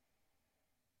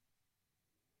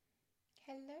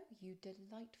Hello, you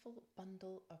delightful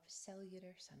bundle of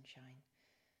cellular sunshine.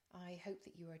 I hope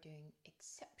that you are doing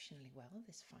exceptionally well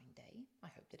this fine day. I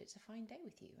hope that it's a fine day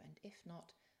with you, and if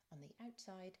not on the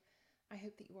outside, I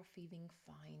hope that you are feeling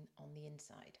fine on the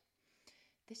inside.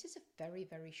 This is a very,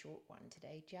 very short one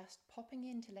today, just popping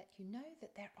in to let you know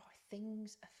that there are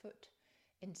things afoot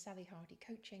in Sally Hardy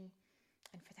Coaching.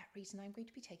 And for that reason, I'm going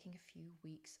to be taking a few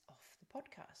weeks off the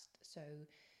podcast. So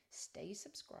stay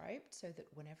subscribed so that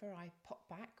whenever I pop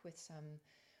back with some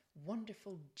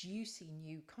wonderful, juicy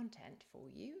new content for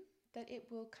you, that it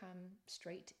will come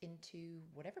straight into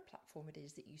whatever platform it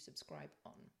is that you subscribe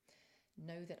on.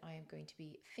 Know that I am going to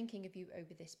be thinking of you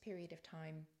over this period of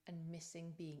time and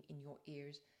missing being in your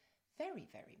ears very,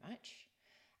 very much.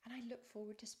 And I look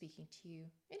forward to speaking to you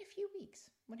in a few weeks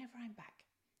whenever I'm back.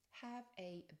 Have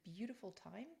a beautiful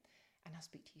time, and I'll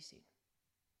speak to you soon.